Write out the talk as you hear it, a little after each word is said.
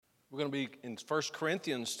We're going to be in 1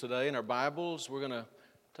 Corinthians today in our Bibles. We're going to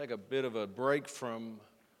take a bit of a break from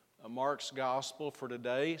Mark's gospel for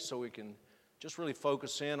today so we can just really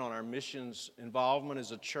focus in on our missions involvement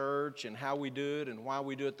as a church and how we do it and why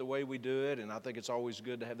we do it the way we do it. And I think it's always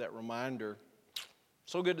good to have that reminder.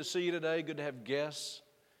 So good to see you today. Good to have guests.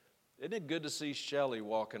 Isn't it good to see Shelley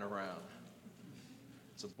walking around?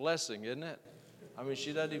 It's a blessing, isn't it? I mean,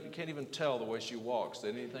 you can't even tell the way she walks.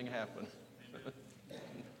 Did anything happen?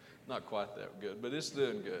 Not quite that good, but it's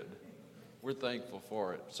doing good. We're thankful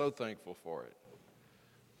for it. So thankful for it.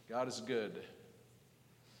 God is good.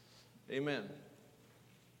 Amen.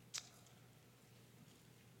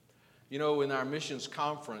 You know, in our missions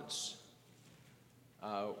conference,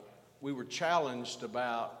 we were challenged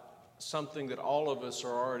about something that all of us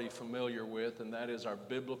are already familiar with, and that is our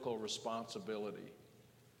biblical responsibility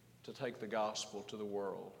to take the gospel to the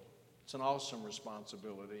world. It's an awesome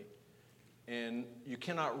responsibility. And you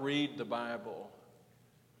cannot read the Bible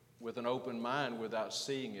with an open mind without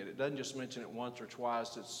seeing it. It doesn't just mention it once or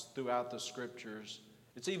twice. It's throughout the Scriptures.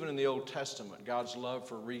 It's even in the Old Testament, God's love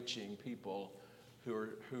for reaching people who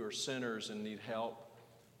are sinners and need help.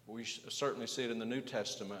 We certainly see it in the New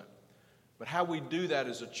Testament. But how we do that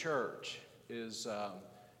as a church is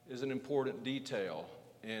an important detail.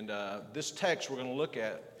 And this text we're going to look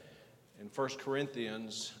at in 1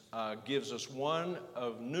 Corinthians gives us one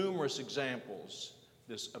of numerous examples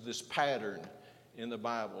of this pattern in the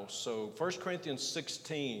Bible. So 1 Corinthians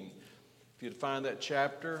 16, if you'd find that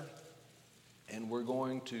chapter, and we're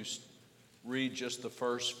going to read just the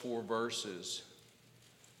first 4 verses.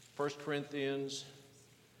 1 Corinthians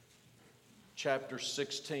chapter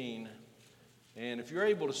 16. And if you're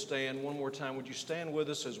able to stand one more time, would you stand with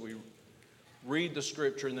us as we read the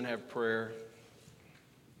Scripture and then have prayer?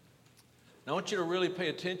 Now, I want you to really pay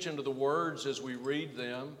attention to the words as we read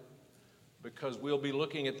them, because we'll be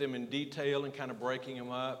looking at them in detail and kind of breaking them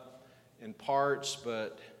up in parts.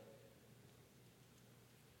 But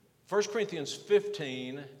 1 Corinthians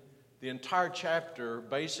 15, the entire chapter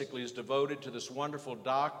basically is devoted to this wonderful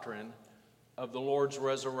doctrine of the Lord's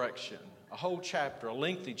resurrection. A whole chapter, a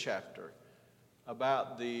lengthy chapter,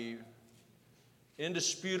 about the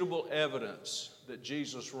indisputable evidence that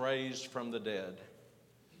Jesus raised from the dead.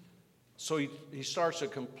 So he starts a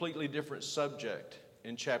completely different subject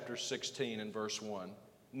in chapter 16 and verse 1.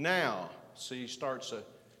 Now, see, he's going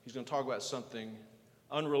to talk about something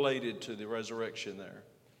unrelated to the resurrection there.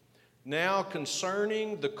 Now,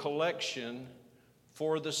 concerning the collection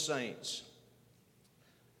for the saints.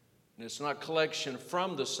 And it's not collection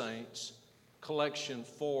from the saints, collection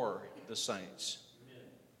for the saints. Amen.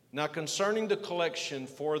 Now, concerning the collection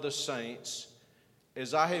for the saints,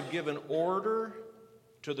 as I have given order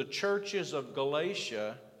to the churches of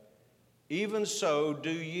Galatia, even so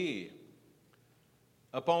do ye.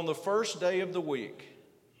 Upon the first day of the week,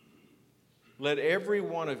 let every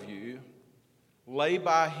one of you lay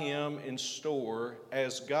by him in store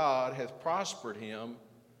as God hath prospered him,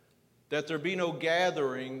 that there be no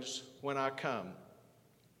gatherings when I come.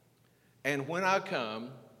 And when I come,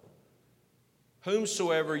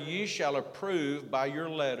 whomsoever ye shall approve by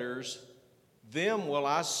your letters, them will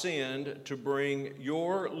I send to bring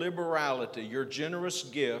your liberality, your generous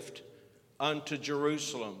gift, unto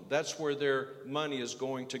Jerusalem. That's where their money is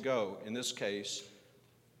going to go, in this case,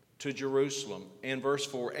 to Jerusalem. And verse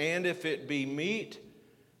 4, and if it be meet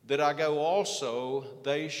that I go also,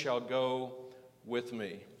 they shall go with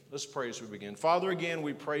me. Let's pray as we begin. Father, again,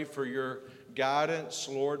 we pray for your guidance,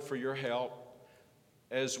 Lord, for your help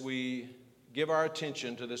as we give our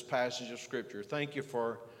attention to this passage of Scripture. Thank you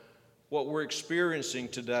for what we're experiencing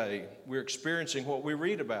today. We're experiencing what we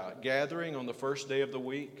read about, gathering on the first day of the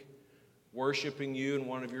week, worshiping you in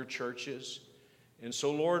one of your churches. And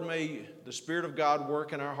so, Lord, may the Spirit of God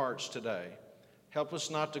work in our hearts today. Help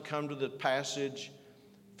us not to come to the passage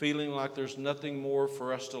feeling like there's nothing more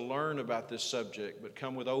for us to learn about this subject, but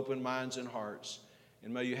come with open minds and hearts.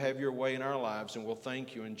 And may you have your way in our lives, and we'll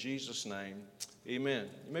thank you in Jesus' name. Amen.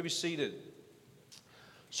 You may be seated.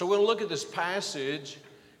 So we're going to look at this passage,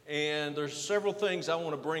 and there's several things I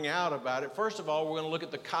want to bring out about it. First of all, we're going to look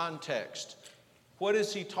at the context. What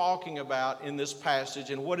is he talking about in this passage,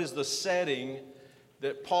 and what is the setting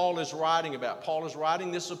that Paul is writing about? Paul is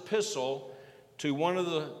writing this epistle to one of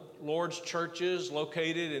the Lord's churches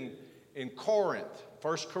located in Corinth,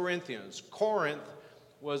 1 Corinthians. Corinth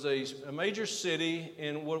was a major city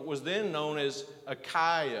in what was then known as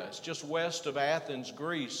Achaia. It's just west of Athens,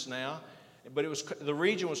 Greece now. But the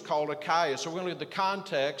region was called Achaia. So we're going to look at the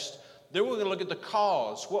context. Then we're going to look at the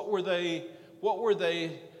cause. What were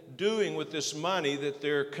they doing with this money that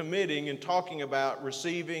they're committing and talking about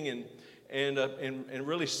receiving and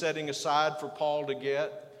really setting aside for Paul to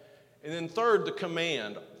get. And then third, the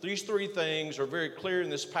command. These three things are very clear in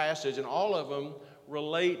this passage, and all of them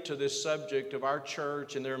relate to this subject of our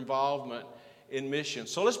church and their involvement in mission.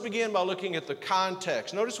 So let's begin by looking at the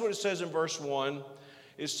context. Notice what it says in verse 1.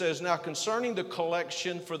 It says, "Now concerning the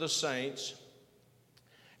collection for the saints,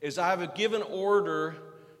 as I have given order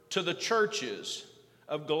to the churches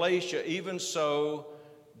of Galatia, even so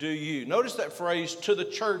do you." Notice that phrase, "to the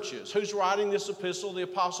churches." Who's writing this epistle? The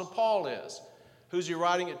Apostle Paul is. Who's he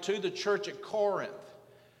writing it to? The church at Corinth.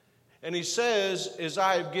 And he says, "As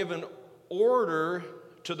I have given order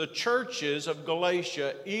to the churches of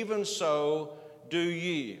Galatia, even so do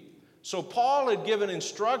ye." So Paul had given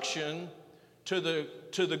instruction to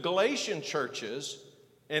the Galatian churches,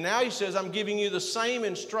 and now he says, "I'm giving you the same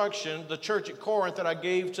instruction, the church at Corinth, that I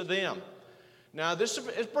gave to them." Now,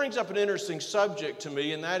 it brings up an interesting subject to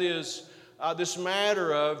me, and that is this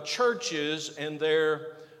matter of churches and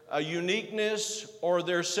their uniqueness or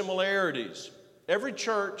their similarities. Every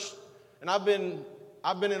church, and I've been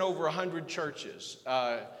in over 100 churches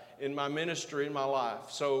in my ministry, in my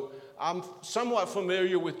life, so I'm somewhat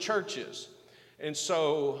familiar with churches. And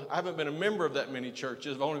so I haven't been a member of that many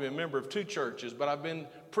churches. I've only been a member of 2 churches, but I've been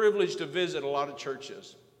privileged to visit a lot of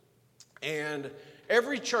churches. And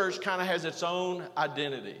every church kind of has its own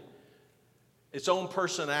identity, its own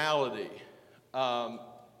personality,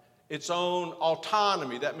 its own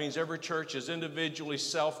autonomy. That means every church is individually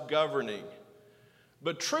self-governing.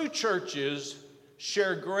 But true churches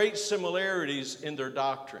share great similarities in their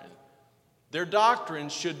doctrine. Their doctrine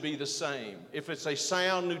should be the same if it's a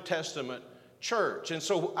sound New Testament church. And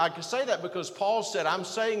so I can say that because Paul said, "I'm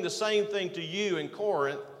saying the same thing to you in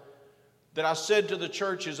Corinth that I said to the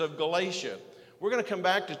churches of Galatia." We're going to come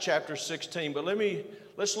back to chapter 16, but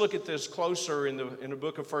let's look at this closer in the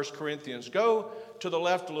book of 1 Corinthians. Go to the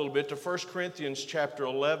left a little bit to 1 Corinthians chapter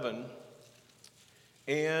 11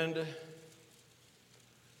 and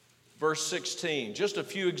verse 16. Just a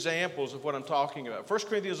few examples of what I'm talking about. 1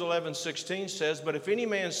 Corinthians 11:16 says, "But if any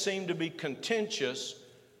man seem to be contentious,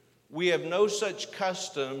 we have no such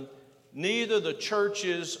custom, neither the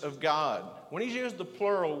churches of God." When he used the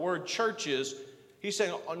plural word churches, he's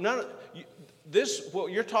saying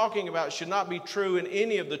what you're talking about should not be true in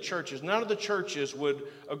any of the churches. None of the churches would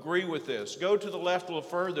agree with this. Go to the left a little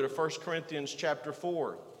further to 1 Corinthians chapter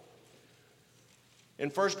 4. In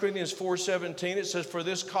 1 Corinthians 4:17 it says, "For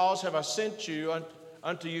this cause have I sent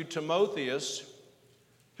unto you Timotheus,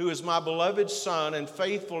 who is my beloved son and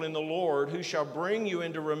faithful in the Lord, who shall bring you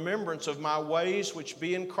into remembrance of my ways which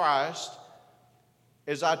be in Christ,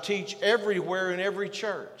 as I teach everywhere in every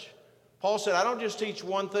church." Paul said, I don't just teach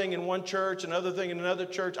one thing in one church, another thing in another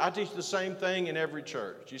church. I teach the same thing in every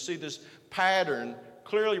church. You see this pattern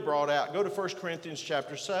clearly brought out. Go to 1 Corinthians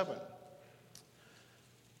chapter 7.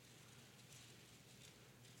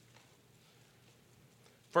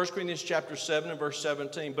 First Corinthians chapter 7 and verse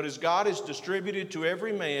 17. "But as God is distributed to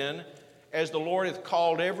every man, as the Lord hath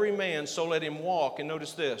called every man, so let him walk." And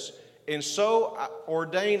notice this. "And so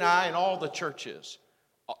ordain I in all the churches."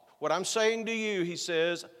 What I'm saying to you, he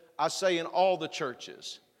says, I say in all the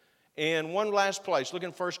churches. And one last place. Look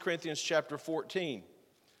in 1 Corinthians chapter 14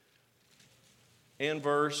 and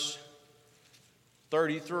verse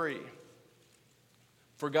 33.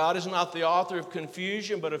 "For God is not the author of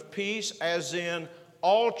confusion, but of peace, as in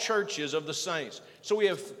all churches of the saints." So we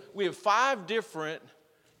have 5 different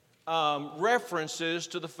references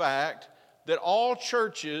to the fact that all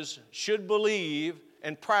churches should believe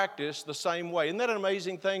and practice the same way. Isn't that an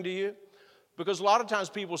amazing thing to you? Because a lot of times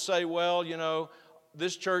people say, well,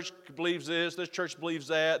 this church believes this church believes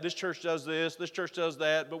that, this church does this church does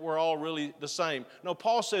that, but we're all really the same. No,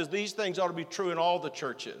 Paul says these things ought to be true in all the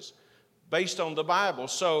churches based on the Bible.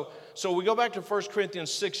 So we go back to 1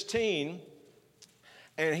 Corinthians 16,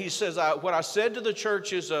 and he says, what I said to the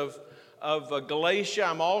churches of Galatia,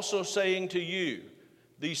 I'm also saying to you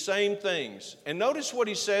these same things. And notice what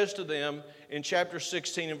he says to them in chapter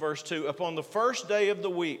 16 and verse 2, "Upon the first day of the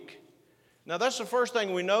week." Now that's the first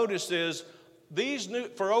thing we notice is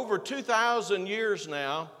for over 2,000 years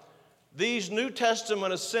now, these New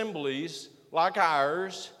Testament assemblies like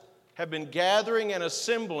ours have been gathering and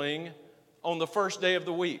assembling on the first day of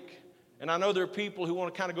the week. And I know there are people who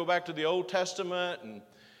want to kind of go back to the Old Testament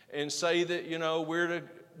and say that, we're to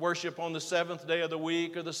worship on the 7th day of the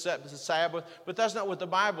week or the Sabbath, but that's not what the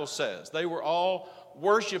Bible says. They were all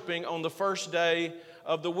worshiping on the first day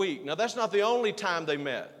of the week. Now that's not the only time they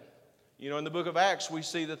met. In the book of Acts, we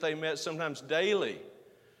see that they met sometimes daily,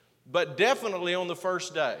 but definitely on the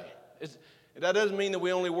first day. That doesn't mean that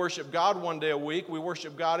we only worship God one day a week. We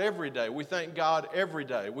worship God every day. We thank God every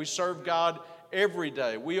day. We serve God every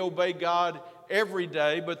day. We obey God every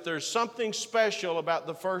day, but there's something special about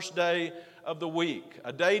the first day of the week,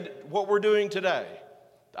 a day, what we're doing today.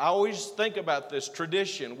 I always think about this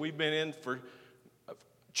tradition we've been in for,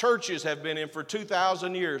 churches have been in for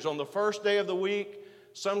 2,000 years. On the first day of the week,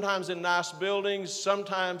 sometimes in nice buildings,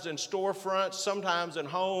 sometimes in storefronts, sometimes in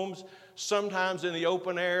homes, sometimes in the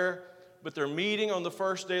open air, but they're meeting on the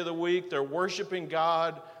first day of the week, they're worshiping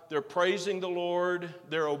God, they're praising the Lord,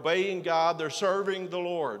 they're obeying God, they're serving the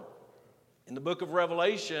Lord. In the book of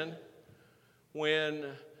Revelation, when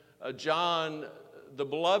John the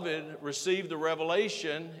Beloved received the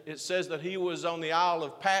revelation, it says that he was on the Isle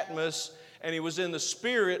of Patmos and he was in the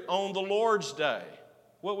Spirit on the Lord's day.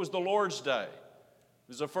 What was the Lord's day? It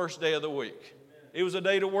was the first day of the week. It was a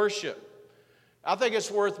day to worship. I think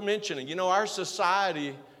it's worth mentioning. You know, our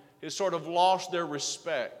society has sort of lost their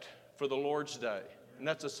respect for the Lord's day. And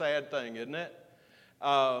that's a sad thing, isn't it?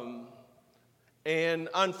 And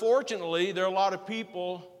unfortunately, there are a lot of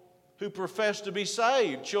people who profess to be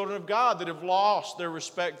saved, children of God, that have lost their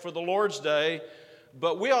respect for the Lord's day.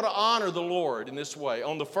 But we ought to honor the Lord in this way,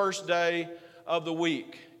 on the first day of the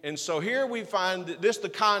week. And so here we find this, the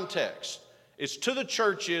context. It's to the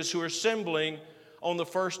churches who are assembling on the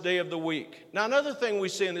first day of the week. Now, another thing we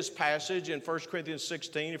see in this passage in 1 Corinthians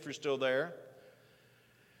 16, if you're still there,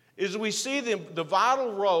 is we see the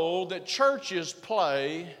vital role that churches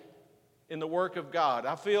play in the work of God.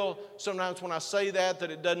 I feel sometimes when I say that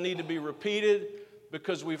it doesn't need to be repeated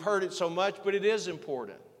because we've heard it so much, but it is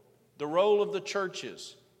important. The role of the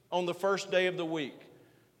churches on the first day of the week.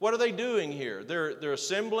 What are they doing here? They're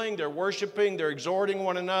assembling, they're worshiping, they're exhorting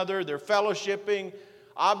one another, they're fellowshipping.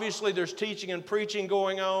 Obviously, there's teaching and preaching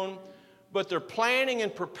going on, but they're planning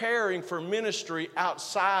and preparing for ministry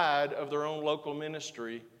outside of their own local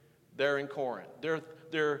ministry there in Corinth.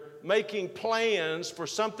 They're making plans for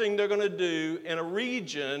something they're going to do in a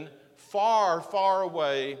region far, far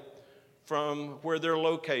away from where they're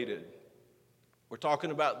located. We're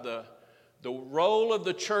talking about the role of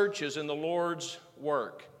the churches in the Lord's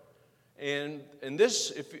work. And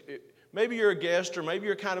this, maybe you're a guest or maybe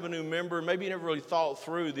you're kind of a new member, maybe you never really thought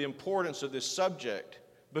through the importance of this subject.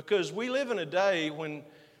 Because we live in a day when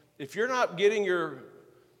if you're not getting your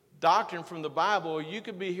doctrine from the Bible, you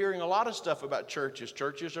could be hearing a lot of stuff about churches.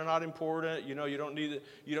 Churches are not important. You know, you don't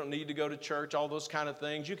need to go to church, all those kind of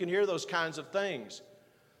things. You can hear those kinds of things.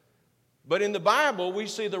 But in the Bible, we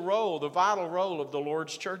see the vital role of the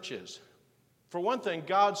Lord's churches. For one thing,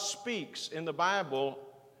 God speaks in the Bible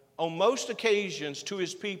on most occasions to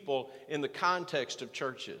His people in the context of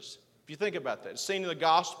churches. If you think about that, it's seen in the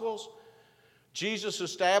Gospels. Jesus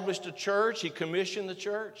established a church. He commissioned the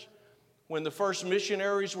church. When the first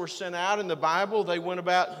missionaries were sent out in the Bible, they went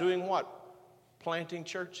about doing what? Planting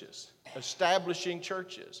churches, establishing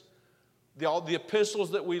churches. All the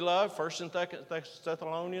epistles that we love, 1st and 2nd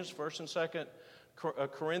Thessalonians, 1st and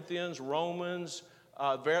 2nd Corinthians, Romans.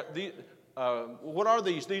 What are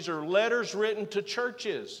these? These are letters written to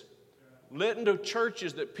churches. Written to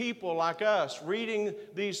churches that people like us reading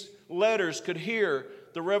these letters could hear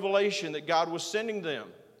the revelation that God was sending them.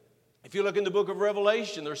 If you look in the book of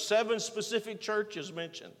Revelation, there are 7 specific churches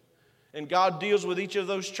mentioned. And God deals with each of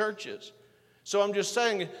those churches. So I'm just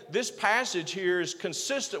saying, this passage here is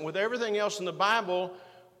consistent with everything else in the Bible.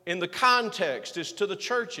 In the context, it's to the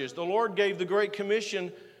churches. The Lord gave the Great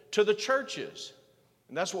Commission to the churches.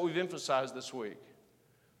 And that's what we've emphasized this week.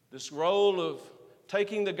 This role of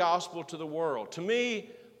taking the gospel to the world. To me,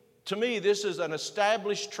 this is an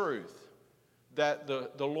established truth that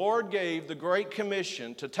the Lord gave the Great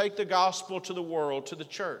Commission to take the gospel to the world, to the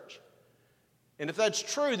church. And if that's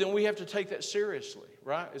true, then we have to take that seriously,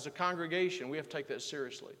 right? As a congregation, we have to take that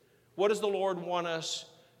seriously. What does the Lord want us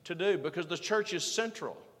to do? Because the church is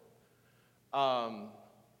central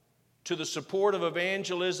to the support of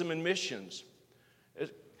evangelism and missions.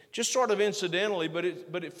 Just sort of incidentally, but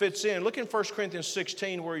it fits in. Look in 1 Corinthians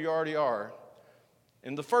 16 where you already are.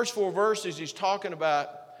 In the first 4 verses, he's talking about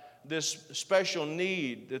this special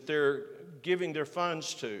need that they're giving their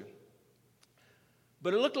funds to.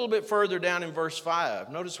 But look a little bit further down in verse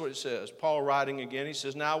 5. Notice what it says. Paul writing again, he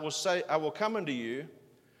says, "Now I will come unto you,"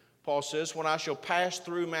 Paul says, "when I shall pass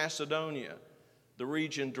through Macedonia," the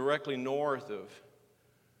region directly north of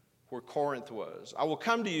where Corinth was. "I will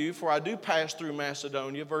come to you, for I do pass through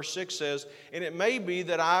Macedonia." Verse 6 says, "And it may be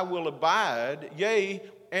that I will abide, yea,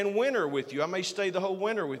 and winter with you." I may stay the whole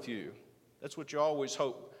winter with you. That's what you always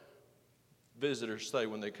hope visitors say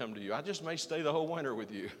when they come to you. "I just may stay the whole winter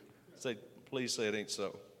with you." Say, please say it ain't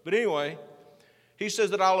so. But anyway, He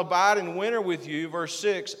says that I'll abide in winter with you, verse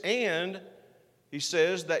 6, and he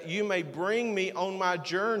says that you may bring me on my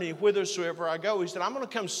journey whithersoever I go. He said, I'm going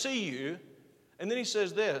to come see you. And then he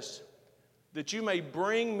says this, that you may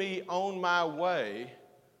bring me on my way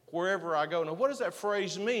wherever I go. Now, what does that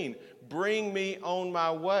phrase mean? Bring me on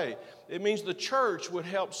my way. It means the church would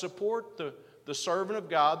help support the servant of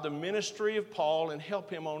God, the ministry of Paul, and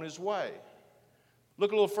help him on his way.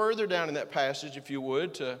 Look a little further down in that passage, if you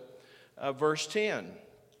would, to verse 10.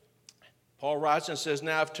 Paul writes and says,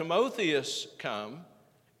 now if Timotheus come,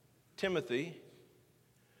 Timothy,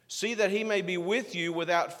 see that he may be with you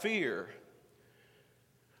without fear.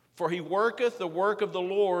 For he worketh the work of the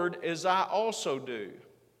Lord as I also do.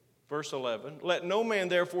 Verse 11, let no man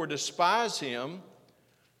therefore despise him,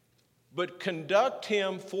 but conduct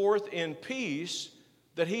him forth in peace,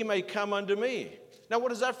 that he may come unto me. Now what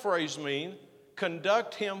does that phrase mean?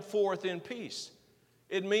 Conduct him forth in peace.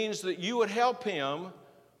 It means that you would help him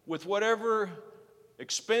with whatever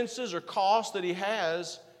expenses or costs that he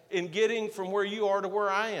has in getting from where you are to where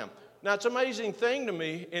I am. Now, it's an amazing thing to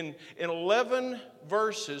me. In 11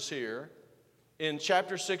 verses here, in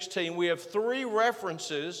chapter 16, we have 3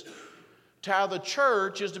 references to how the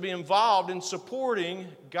church is to be involved in supporting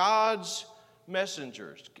God's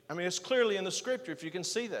messengers. I mean, it's clearly in the Scripture, if you can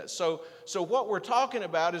see that. So what we're talking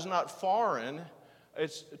about is not foreign.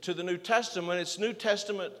 It's to the New Testament. It's New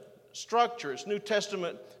Testament structure. It's New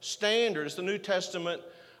Testament standard. It's the New Testament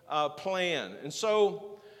plan. And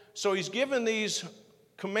so he's given these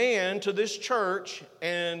command to this church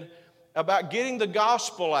and about getting the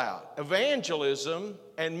gospel out, evangelism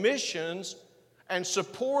and missions, and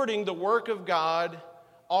supporting the work of God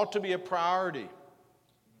ought to be a priority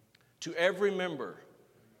to every member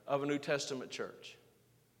of a New Testament church,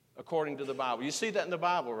 according to the Bible. You see that in the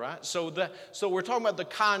Bible, right? So we're talking about the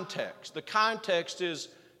context. The context is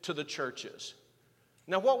to the churches.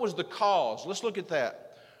 Now, what was the cause? Let's look at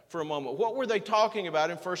that for a moment. What were they talking about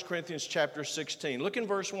in 1 Corinthians chapter 16? Look in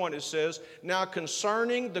verse 1. It says, now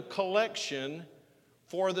concerning the collection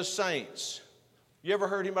for the saints. You ever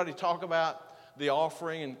heard anybody talk about the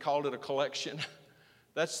offering and called it a collection?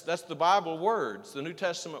 That's the Bible words, the New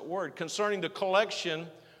Testament word, concerning the collection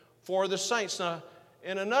for the saints. Now,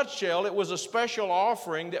 in a nutshell, it was a special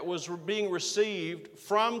offering that was being received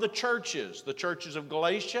from the churches of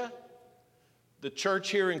Galatia, the church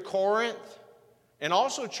here in Corinth, and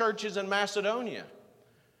also churches in Macedonia,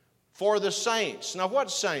 for the saints. Now,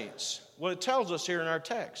 what saints? Well, it tells us here in our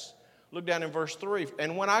text. Look down in verse 3.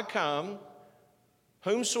 And when I come,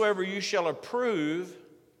 whomsoever you shall approve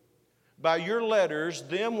by your letters,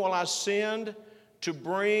 them will I send to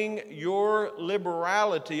bring your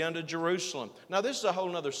liberality unto Jerusalem. Now, this is a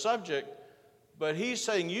whole other subject, but he's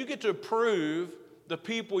saying you get to approve the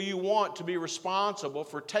people you want to be responsible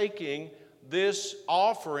for taking this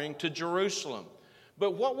offering to Jerusalem.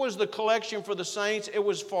 But what was the collection for the saints? It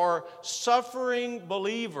was for suffering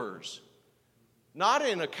believers. Not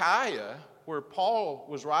in Achaia, where Paul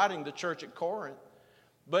was writing the church at Corinth,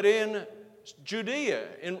 but in Judea,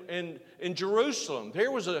 in Jerusalem.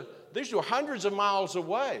 These were hundreds of miles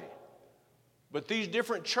away. But these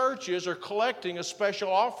different churches are collecting a special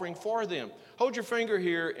offering for them. Hold your finger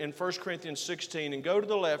here in 1 Corinthians 16 and go to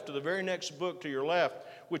the left, to the very next book to your left,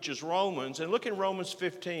 which is Romans, and look in Romans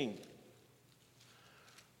 15.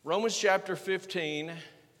 Romans chapter 15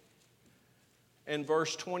 and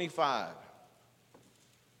verse 25.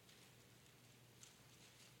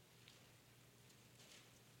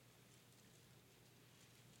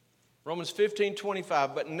 Romans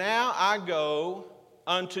 15:25. But now I go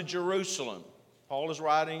unto Jerusalem. Paul is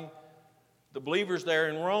writing the believers there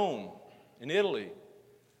in Rome, in Italy.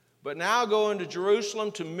 But now I go unto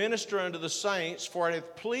Jerusalem to minister unto the saints, for it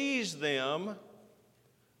hath pleased them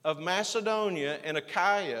of Macedonia and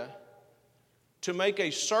Achaia to make a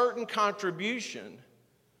certain contribution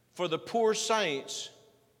for the poor saints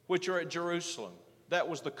which are at Jerusalem. That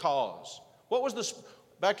was the cause. What was this?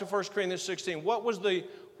 Back to 1 Corinthians 16. What was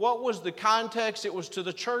the context? It was to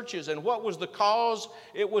the churches. And what was the cause?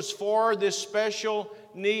 It was for this special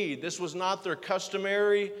need. This was not their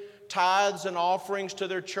customary tithes and offerings to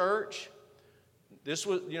their church. This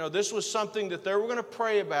was something that they were going to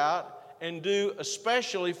pray about and do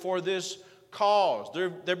especially for this cause.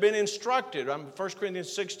 They've been instructed, 1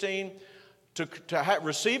 Corinthians 16, to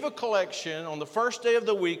receive a collection on the first day of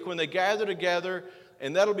the week when they gather together,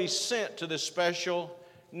 and that'll be sent to this special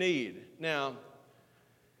need. Now,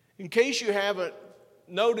 in case you haven't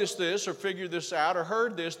noticed this or figured this out or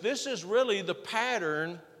heard this, this is really the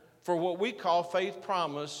pattern for what we call faith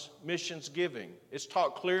promise missions giving. It's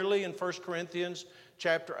taught clearly in 1 Corinthians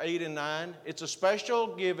chapter 8 and 9. It's a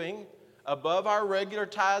special giving above our regular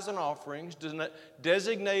tithes and offerings,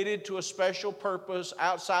 designated to a special purpose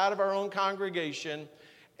outside of our own congregation.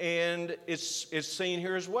 And it's seen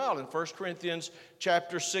here as well in 1 Corinthians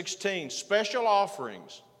chapter 16. Special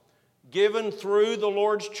offerings given through the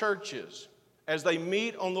Lord's churches as they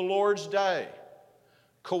meet on the Lord's day,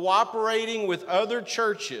 cooperating with other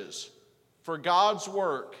churches for God's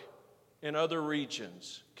work in other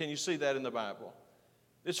regions. Can you see that in the Bible?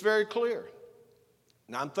 It's very clear.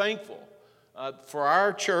 And I'm thankful for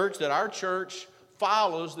our church, that our church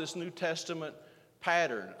follows this New Testament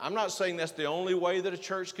pattern. I'm not saying that's the only way that a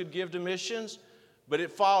church could give to missions,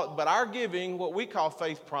 but our giving, what we call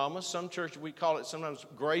faith promise, some churches we call it sometimes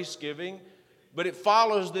grace giving, but it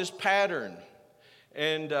follows this pattern.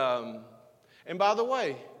 And by the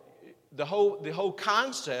way, the whole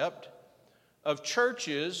concept of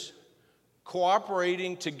churches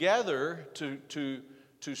cooperating together to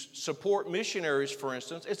support missionaries, for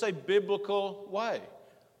instance, it's a biblical way.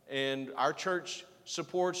 And our church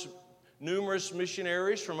supports numerous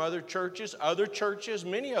missionaries from other churches,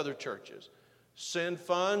 many other churches. Send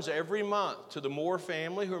funds every month to the Moore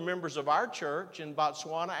family, who are members of our church in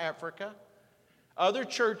Botswana, Africa. Other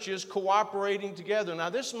churches cooperating together. Now,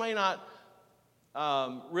 this may not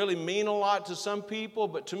really mean a lot to some people,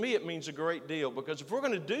 but to me it means a great deal, because if we're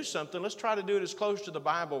going to do something, let's try to do it as close to the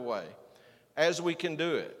Bible way as we can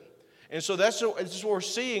do it. And so that's what we're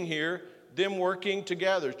seeing here, them working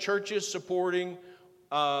together, churches supporting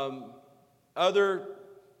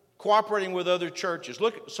cooperating with other churches.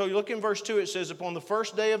 Look in verse 2, it says, upon the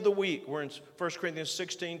first day of the week, we're in 1 Corinthians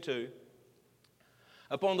 16:2.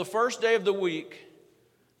 Upon the first day of the week,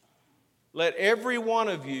 let every one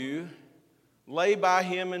of you lay by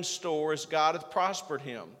him in store as God hath prospered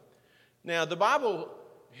him. Now, the Bible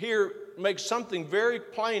here makes something very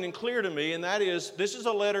plain and clear to me, and that is, this is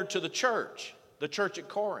a letter to the church at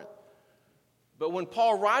Corinth. But when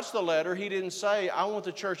Paul writes the letter, he didn't say, I want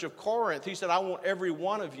the church of Corinth. He said, I want every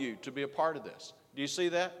one of you to be a part of this. Do you see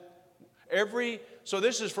that? So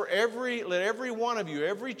this is for let every one of you,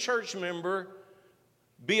 every church member,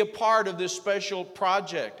 be a part of this special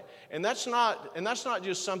project. And that's not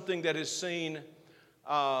just something that is seen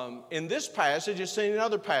in this passage, it's seen in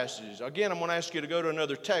other passages. Again, I'm going to ask you to go to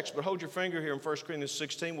another text, but hold your finger here in 1 Corinthians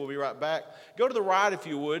 16. We'll be right back. Go to the right, if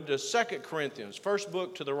you would, to 2 Corinthians, first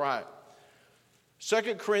book to the right.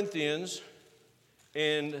 2 Corinthians,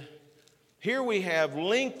 and here we have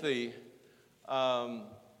lengthy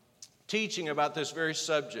teaching about this very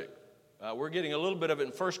subject. We're getting a little bit of it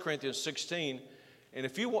in 1 Corinthians 16. And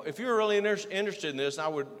if you're really interested in this, I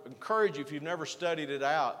would encourage you, if you've never studied it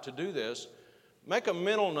out, to do this. Make a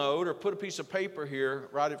mental note or put a piece of paper here,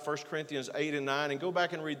 right at 1 Corinthians 8 and 9, and go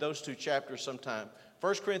back and read those two chapters sometime.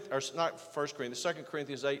 2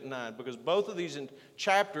 Corinthians 8 and 9, because both of these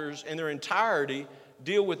chapters in their entirety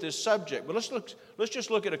deal with this subject. But let's just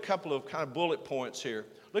look at a couple of kind of bullet points here.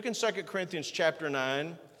 Look in 2 Corinthians chapter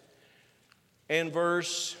 9 and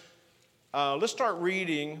let's start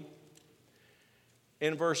reading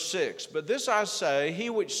in verse 6. But this I say, he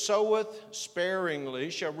which soweth sparingly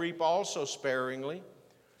shall reap also sparingly,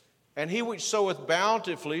 and he which soweth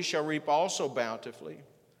bountifully shall reap also bountifully.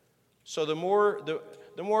 So the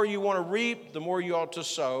more you want to reap, the more you ought to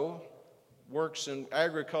sow. Works in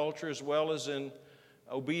agriculture as well as in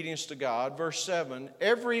obedience to God. Verse 7,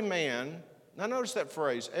 every man, now notice that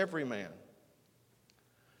phrase, every man.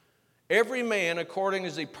 Every man according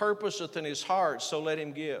as he purposeth in his heart, so let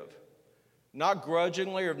him give. Not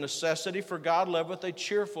grudgingly or of necessity, for God loveth a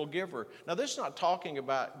cheerful giver. Now, this is not talking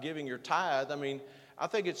about giving your tithe. I mean, I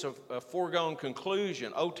think it's a foregone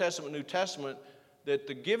conclusion, Old Testament, New Testament, that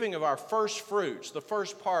the giving of our first fruits, the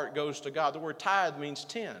first part, goes to God. The word tithe means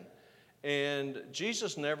 10. And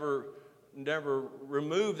Jesus never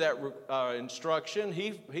removed that instruction.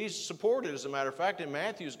 He's supported, as a matter of fact, in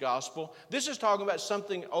Matthew's gospel. This is talking about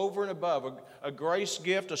something over and above, a grace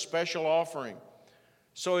gift, a special offering.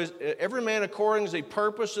 So every man according as he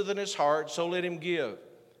purposeth in his heart, so let him give.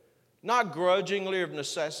 Not grudgingly or of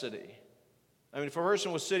necessity. I mean, if a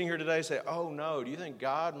person was sitting here today and say, oh no, do you think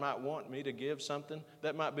God might want me to give something?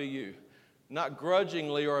 That might be you. Not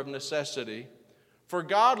grudgingly or of necessity. For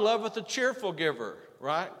God loveth a cheerful giver,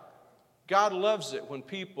 right? God loves it when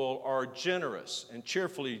people are generous and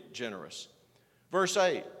cheerfully generous. Verse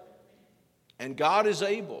 8, and God is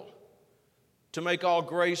able to make all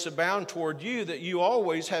grace abound toward you, that you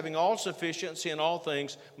always, having all sufficiency in all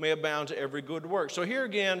things, may abound to every good work. So here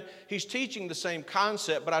again, he's teaching the same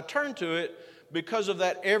concept, but I turn to it because of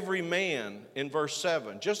that every man in verse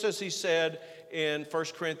 7. Just as he said in 1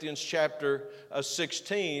 Corinthians chapter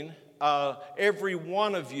 16, every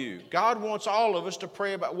one of you. God wants all of us to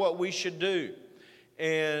pray about what we should do.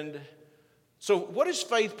 And so what is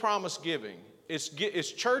Faith Promise Giving?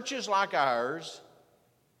 It's churches like ours,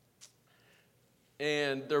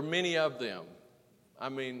 and there are many of them. I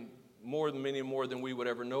mean, more than we would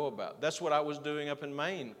ever know about. That's what I was doing up in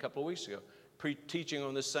Maine a couple of weeks ago, teaching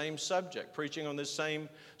on this same subject, preaching on this same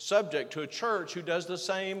subject to a church who does the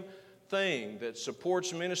same thing, that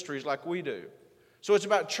supports ministries like we do. So it's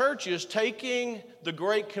about churches taking the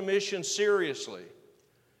Great Commission seriously.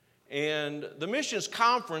 And the missions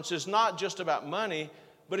conference is not just about money,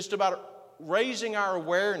 but it's about raising our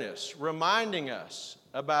awareness, reminding us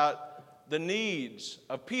about the needs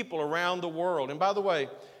of people around the world. And by the way,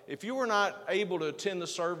 if you were not able to attend the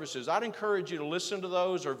services, I'd encourage you to listen to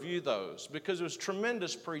those or view those, because it was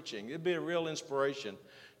tremendous preaching. It'd be a real inspiration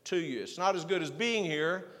to you. It's not as good as being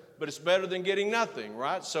here, but it's better than getting nothing,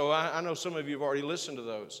 right? So I know some of you have already listened to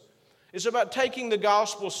those. It's about taking the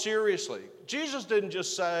gospel seriously. Jesus didn't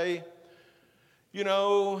just say, you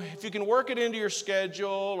know, if you can work it into your schedule,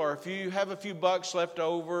 or if you have a few bucks left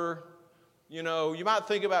over, you know, you might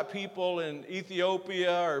think about people in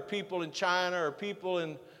Ethiopia, or people in China, or people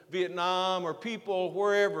in Vietnam, or people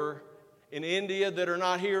wherever in India that are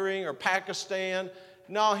not hearing, or Pakistan.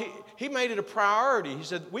 No, he made it a priority. He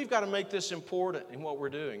said, we've got to make this important in what we're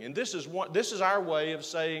doing. And this is our way of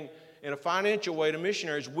saying, in a financial way to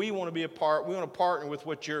missionaries, we want to be a part, we want to partner with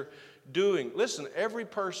what you're doing. Listen, every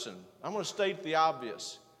person, I'm going to state the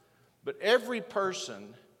obvious, but every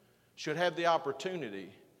person should have the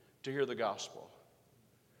opportunity to hear the gospel.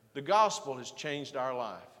 The gospel has changed our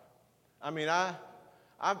life. I mean,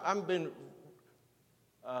 I've been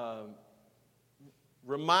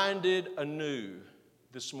reminded anew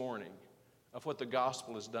this morning of what the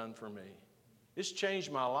gospel has done for me. It's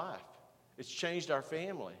changed my life. It's changed our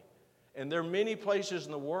family. And there are many places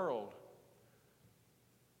in the world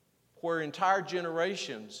where entire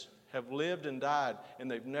generations have lived and died,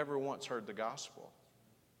 and they've never once heard the gospel.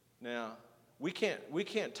 Now, we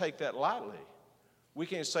can't take that lightly. We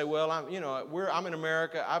can't say, well, I'm in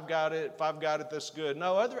America, I've got it, if I've got it, that's good.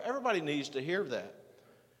 No, everybody needs to hear that.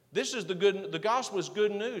 The gospel is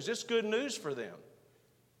good news. It's good news for them.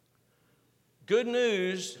 Good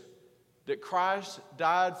news that Christ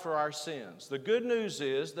died for our sins. The good news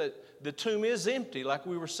is that the tomb is empty, like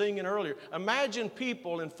we were singing earlier. Imagine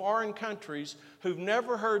people in foreign countries who've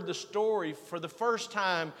never heard the story for the first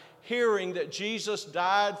time, hearing that Jesus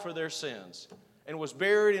died for their sins and was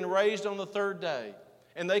buried and raised on the third day,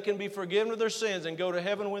 and they can be forgiven of their sins and go to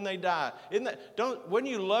heaven when they die.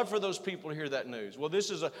 Wouldn't you love for those people to hear that news? Well, this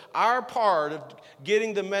is our part of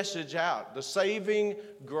getting the message out, the saving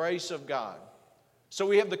grace of God. So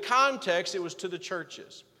we have the context, it was to the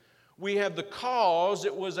churches. We have the cause,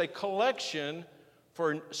 it was a collection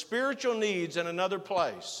for spiritual needs in another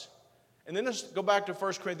place. And then let's go back to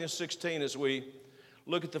 1 Corinthians 16 as we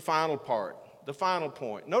look at the final part, the final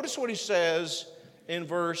point. Notice what he says in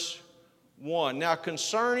verse 1. Now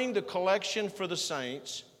concerning the collection for the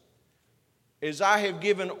saints, as I have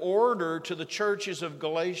given order to the churches of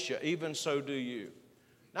Galatia, even so do you.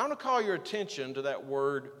 Now I want to call your attention to that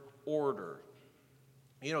word order.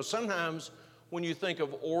 You know, sometimes when you think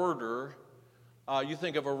of order, you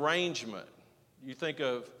think of arrangement. You think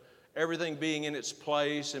of everything being in its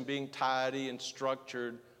place and being tidy and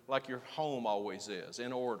structured like your home always is,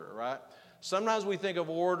 in order, right? Sometimes we think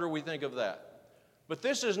of order, we think of that. But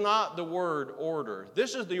this is not the word order.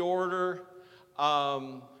 This is the order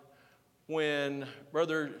when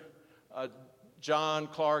Brother John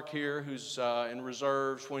Clark here, who's in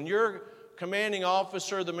reserves, when your commanding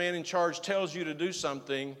officer, the man in charge, tells you to do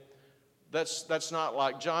something, that's not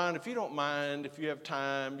like, John, if you don't mind, if you have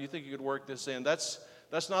time, you think you could work this in. That's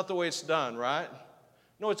not the way it's done, right?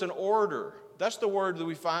 No, it's an order. That's the word that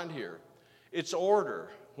we find here. It's order.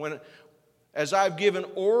 As I've given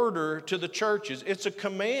order to the churches, it's a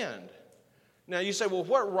command. Now you say, well,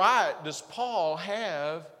 what right does Paul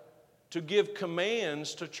have to give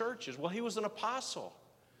commands to churches? Well, he was an apostle.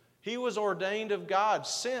 He was ordained of God,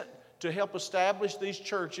 sent to help establish these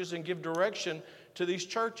churches and give direction to these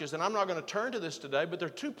churches. And I'm not going to turn to this today, but there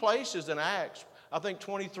are two places in Acts, I think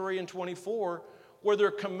 23 and 24,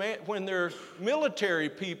 where when their military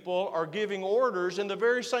people are giving orders and the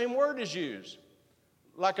very same word is used,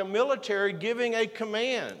 like a military giving a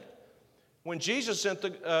command. When Jesus sent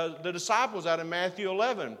the disciples out in Matthew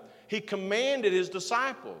 11, he commanded his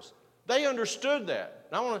disciples. They understood that.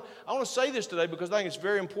 And I want to say this today because I think it's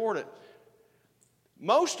very important.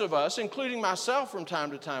 Most of us, including myself from time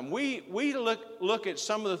to time, we look at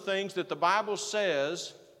some of the things that the Bible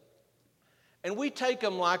says, and we take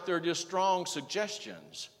them like they're just strong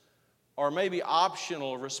suggestions or maybe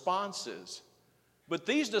optional responses. But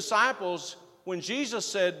these disciples, when Jesus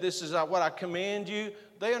said, "This is what I command you,"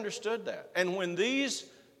 they understood that. And when these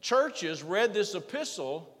churches read this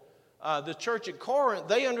epistle, the church at Corinth,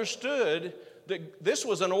 they understood that this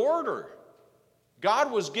was an order.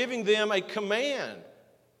 God was giving them a command.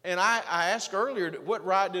 And I asked earlier, what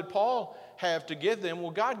right did Paul have to give them?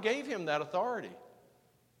 Well, God gave him that authority.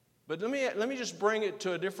 But let me just bring it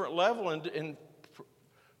to a different level and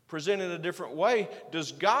present it in a different way.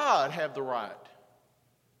 Does God have the right?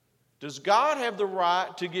 Does God have the right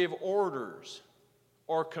to give orders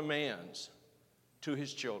or commands to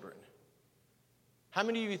His children? How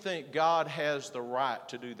many of you think God has the right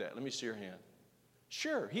to do that? Let me see your hand.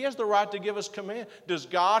 Sure, He has the right to give us commands. Does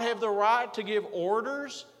God have the right to give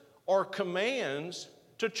orders or commands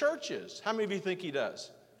to churches? How many of you think He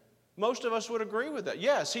does? Most of us would agree with that.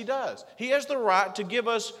 Yes, He does. He has the right to give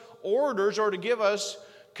us orders or to give us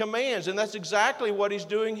commands, and that's exactly what He's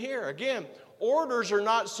doing here. Again, orders are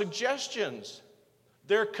not suggestions.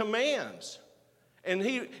 They're commands.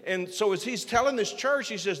 And so as He's telling this church,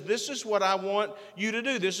 He says, this is what I want you to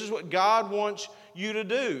do. This is what God wants you to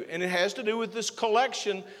do. And it has to do with this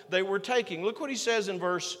collection they were taking. Look what He says in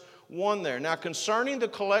verse 1 there. Now, concerning the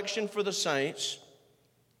collection for the saints,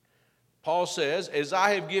 Paul says, as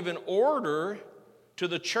I have given order to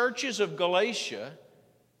the churches of Galatia,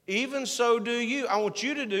 even so do you. I want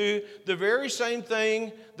you to do the very same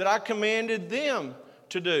thing that I commanded them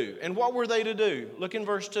to do. And what were they to do? Look in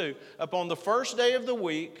verse 2. Upon the first day of the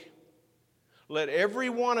week, let every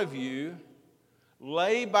one of you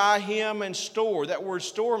lay by him and store. That word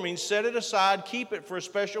store means set it aside, keep it for a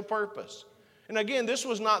special purpose. And again, this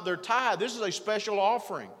was not their tithe. This is a special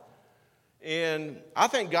offering. And I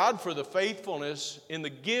thank God for the faithfulness in the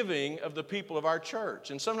giving of the people of our church.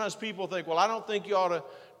 And sometimes people think, well, I don't think you ought to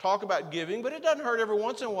talk about giving, but it doesn't hurt every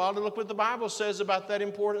once in a while to look what the Bible says about that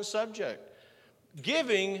important subject.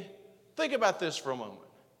 Giving, think about this for a moment.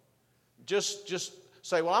 Just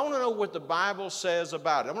say, well, I want to know what the Bible says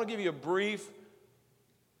about it. I'm going to give you a brief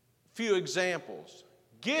few examples.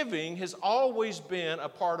 Giving has always been a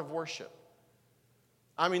part of worship.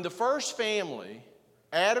 I mean, the first family,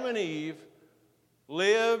 Adam and Eve,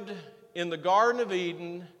 lived in the Garden of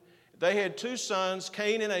Eden. They had two sons,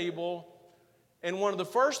 Cain and Abel. And one of the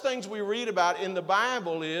first things we read about in the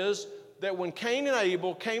Bible is that when Cain and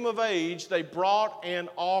Abel came of age, they brought an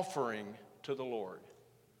offering to the Lord.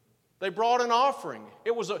 They brought an offering.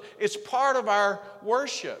 It's part of our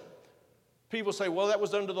worship. People say, well, that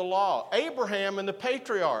was under the law. Abraham and the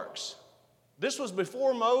patriarchs, this was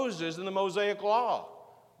before Moses and the Mosaic law.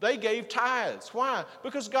 They gave tithes. Why?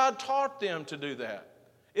 Because God taught them to do that.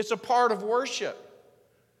 It's a part of worship.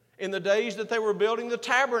 In the days that they were building the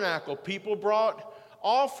tabernacle, people brought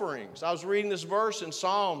offerings. I was reading this verse in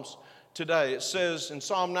Psalms today. It says in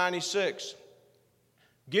Psalm 96,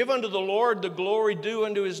 give unto the Lord the glory due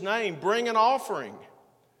unto His name. Bring an offering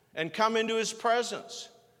and come into His presence.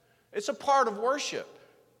 It's a part of worship.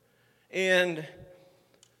 And,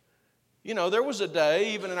 you know, there was a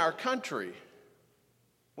day, even in our country,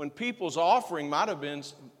 when people's offering might have been,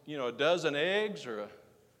 you know, a dozen eggs or a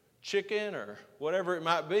chicken or whatever it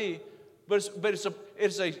might be, but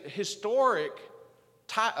it's a historic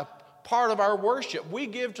part of our worship. We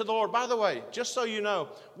give to the Lord. By the way, just so you know,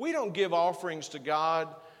 we don't give offerings to God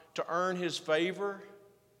to earn His favor,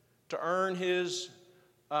 to earn His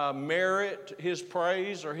merit, His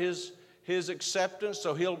praise, or His acceptance,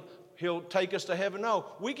 so He'll take us to heaven. No,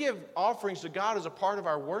 we give offerings to God as a part of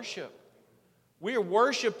our worship. We are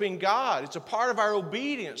worshiping God. It's a part of our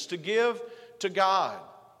obedience to give to God.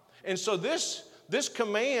 And so this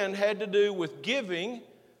command had to do with giving,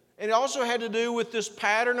 and it also had to do with this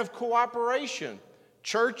pattern of cooperation.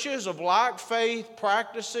 Churches of like faith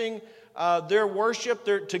practicing their worship,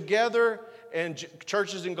 they're together, and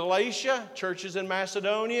churches in Galatia, churches in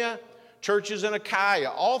Macedonia, churches in Achaia.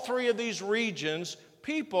 All three of these regions,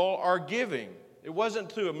 people are giving. It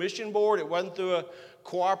wasn't through a mission board. It wasn't through a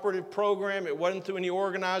cooperative program. It wasn't through any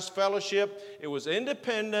organized fellowship. It was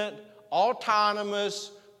independent,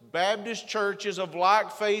 autonomous Baptist churches of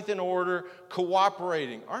like faith and order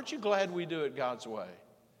cooperating. Aren't you glad we do it God's way?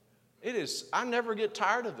 It is. I never get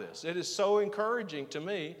tired of this. It is so encouraging to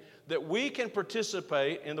me that we can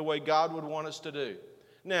participate in the way God would want us to do.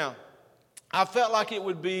 Now, I felt like it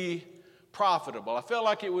would be profitable. I felt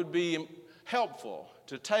like it would be helpful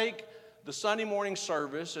to take the Sunday morning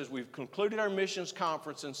service as we've concluded our missions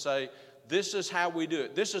conference and say, this is how we do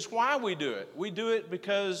it. This is why we do it. We do it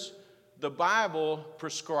because the Bible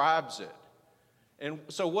prescribes it. And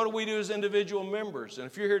so what do we do as individual members? And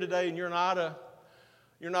if you're here today and you're not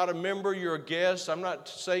you're not a member, you're a guest. I'm not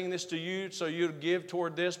saying this to you so you'd give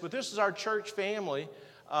toward this, but this is our church family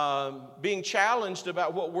being challenged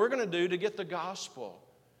about what we're going to do to get the gospel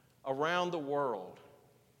around the world.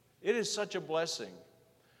 It is such a blessing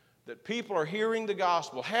that people are hearing the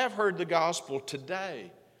gospel, have heard the gospel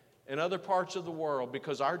today in other parts of the world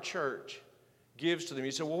because our church gives to them.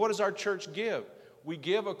 You say, well, what does our church give? We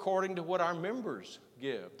give according to what our members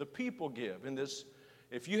give, the people give. In this,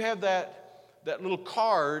 if you have that little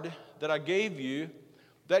card that I gave you,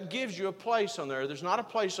 that gives you a place on there. There's not a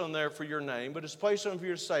place on there for your name, but it's a place on for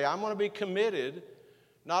you to say, I'm going to be committed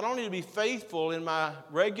not only to be faithful in my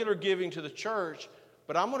regular giving to the church,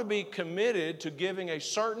 but I'm going to be committed to giving a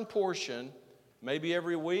certain portion, maybe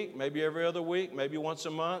every week, maybe every other week, maybe once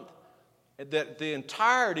a month, that the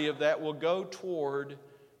entirety of that will go toward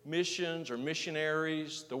missions or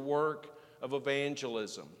missionaries, the work of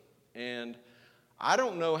evangelism. And I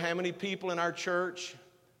don't know how many people in our church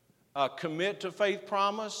commit to Faith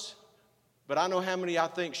Promise, but I know how many I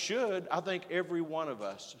think should. I think every one of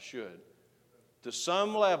us should, to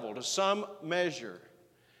some level, to some measure.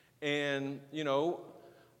 And, you know,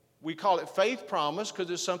 we call it Faith Promise because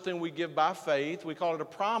it's something we give by faith. We call it a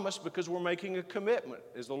promise because we're making a commitment.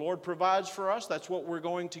 As the Lord provides for us, that's what we're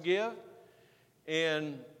going to give.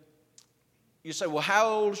 And you say, well, how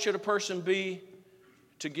old should a person be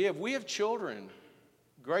to give? We have children,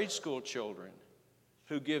 grade school children,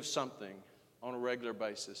 who give something on a regular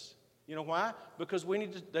basis. You know why? Because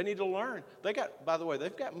they need to learn. By the way,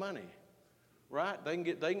 they've got money, right? They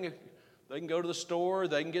can go to the store.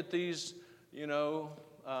 They can get these,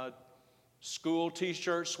 school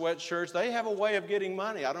T-shirts, sweatshirts. They have a way of getting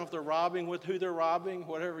money. I don't know if they're robbing with who they're robbing,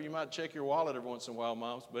 whatever. You might check your wallet every once in a while,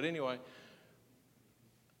 moms. But anyway,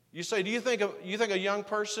 you say, do you think a young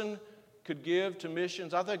person could give to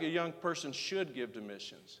missions? I think a young person should give to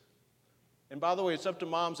missions. And by the way, it's up to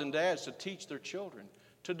moms and dads to teach their children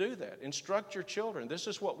to do that. Instruct your children. This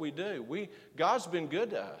is what we do. God's been good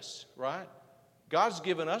to us, right? God's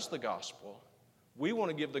given us the gospel. We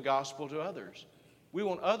want to give the gospel to others. We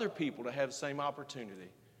want other people to have the same opportunity.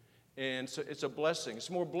 And so it's a blessing. It's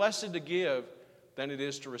more blessed to give than it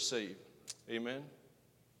is to receive. Amen?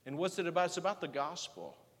 And what's it about? It's about the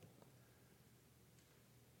gospel.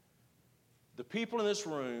 The people in this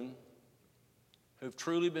room who've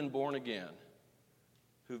truly been born again,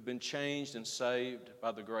 who've been changed and saved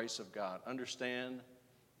by the grace of God, understand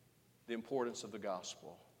the importance of the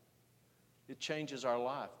gospel. It changes our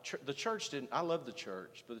life. The church didn't, I love the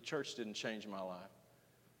church, but the church didn't change my life.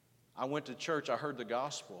 I went to church, I heard the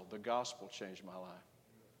gospel changed my life.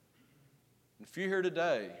 And if you're here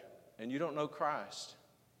today and you don't know Christ,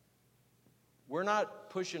 we're not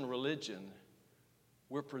pushing religion,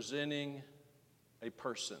 we're presenting a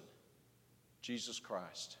person, Jesus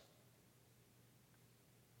Christ.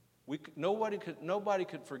 Nobody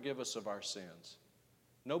could forgive us of our sins.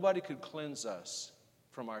 Nobody could cleanse us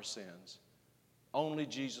from our sins. Only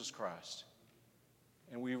Jesus Christ.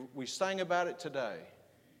 And we sang about it today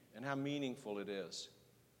and how meaningful it is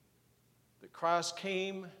that Christ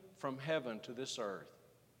came from heaven to this earth,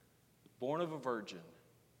 born of a virgin,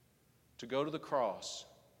 to go to the cross,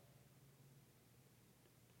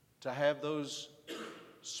 to have those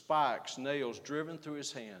spikes, nails driven through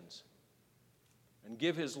his hands, and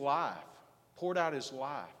give his life, poured out his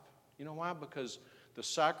life. You know why? Because the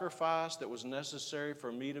sacrifice that was necessary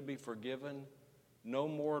for me to be forgiven, no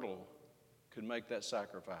mortal could make that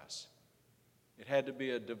sacrifice. It had to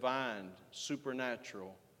be a divine,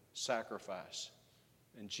 supernatural sacrifice.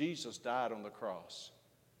 And Jesus died on the cross.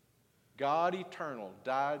 God eternal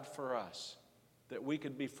died for us that we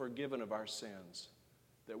could be forgiven of our sins,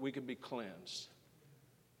 that we could be cleansed.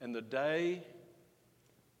 And the day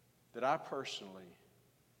that I personally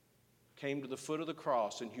came to the foot of the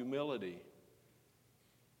cross in humility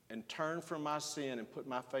and turned from my sin and put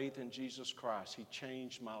my faith in Jesus Christ, he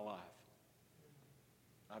changed my life.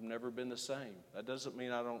 I've never been the same. That doesn't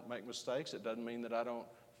mean I don't make mistakes. It doesn't mean that I don't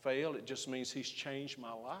fail. It just means he's changed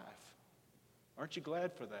my life. Aren't you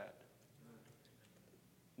glad for that?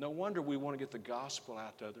 No wonder we want to get the gospel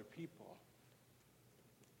out to other people.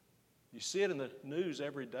 You see it in the news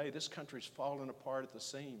every day. This country's falling apart at the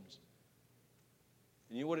seams.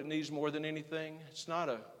 And you know what it needs more than anything? It's not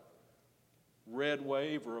a red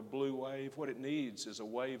wave or a blue wave. What it needs is a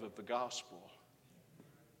wave of the gospel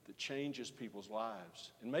that changes people's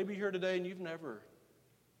lives. And maybe you're here today and you've never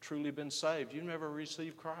truly been saved. You've never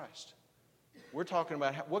received Christ. We're talking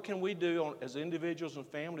about what can we do as individuals and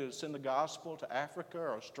family to send the gospel to Africa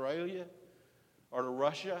or Australia or to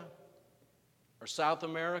Russia or South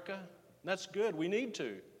America. And that's good. We need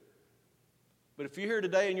to. But if you're here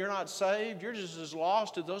today and you're not saved, you're just as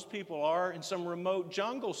lost as those people are in some remote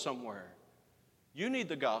jungle somewhere. You need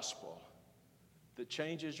the gospel that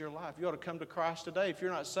changes your life. You ought to come to Christ today. If you're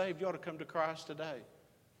not saved, you ought to come to Christ today.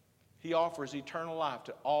 He offers eternal life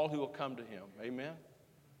to all who will come to Him. Amen?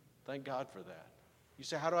 Thank God for that. You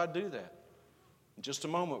say, how do I do that? In just a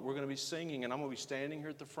moment, we're going to be singing, and I'm going to be standing here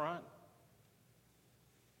at the front.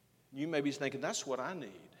 You may be thinking, that's what I need.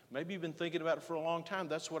 Maybe you've been thinking about it for a long time.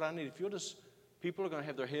 That's what I need. If you'll just, people are going to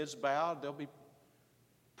have their heads bowed. They'll be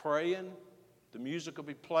praying. The music will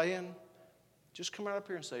be playing. Just come right up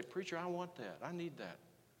here and say, preacher, I want that. I need that.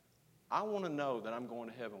 I want to know that I'm going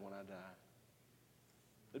to heaven when I die.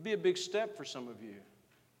 It'd be a big step for some of you.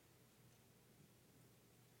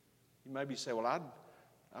 You maybe say, well,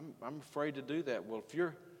 I'm afraid to do that. Well,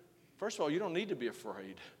 first of all, you don't need to be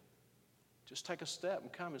afraid. Just take a step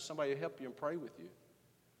and come, and somebody will help you and pray with you.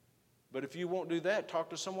 But if you won't do that, talk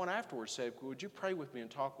to someone afterwards. Say, would you pray with me and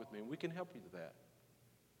talk with me? And we can help you with that.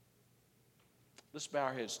 Let's bow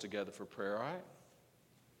our heads together for prayer, all right?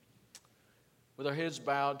 With our heads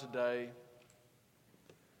bowed today,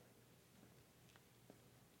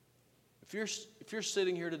 if you're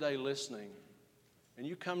sitting here today listening, and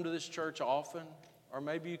you come to this church often, or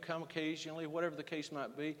maybe you come occasionally, whatever the case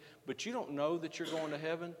might be, but you don't know that you're going to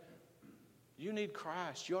heaven, you need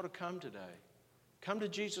Christ. You ought to come today. Come to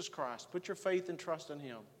Jesus Christ. Put your faith and trust in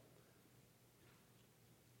Him.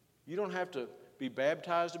 You don't have to be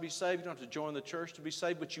baptized to be saved. You don't have to join the church to be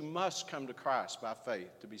saved, but you must come to Christ by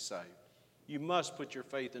faith to be saved. You must put your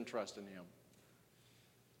faith and trust in Him.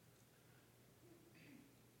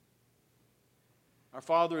 Our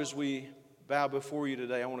Father, as we bow before you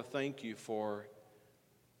today, I want to thank you for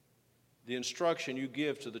the instruction you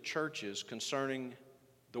give to the churches concerning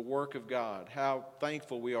the work of God. How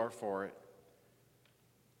thankful we are for it.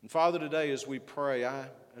 And Father, today as we pray, I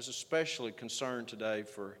was especially concerned today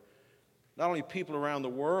for not only people around the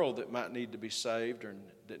world that might need to be saved or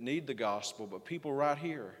that need the gospel, but people right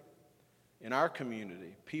here in our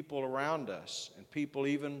community, people around us, and people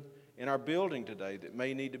even in our building today that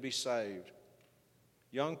may need to be saved.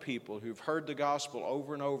 Young people who've heard the gospel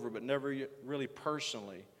over and over but never really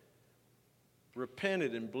personally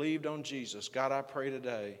repented and believed on Jesus. God, I pray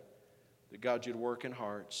today that God, you'd work in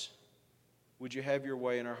hearts. Would you have your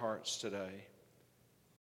way in our hearts today?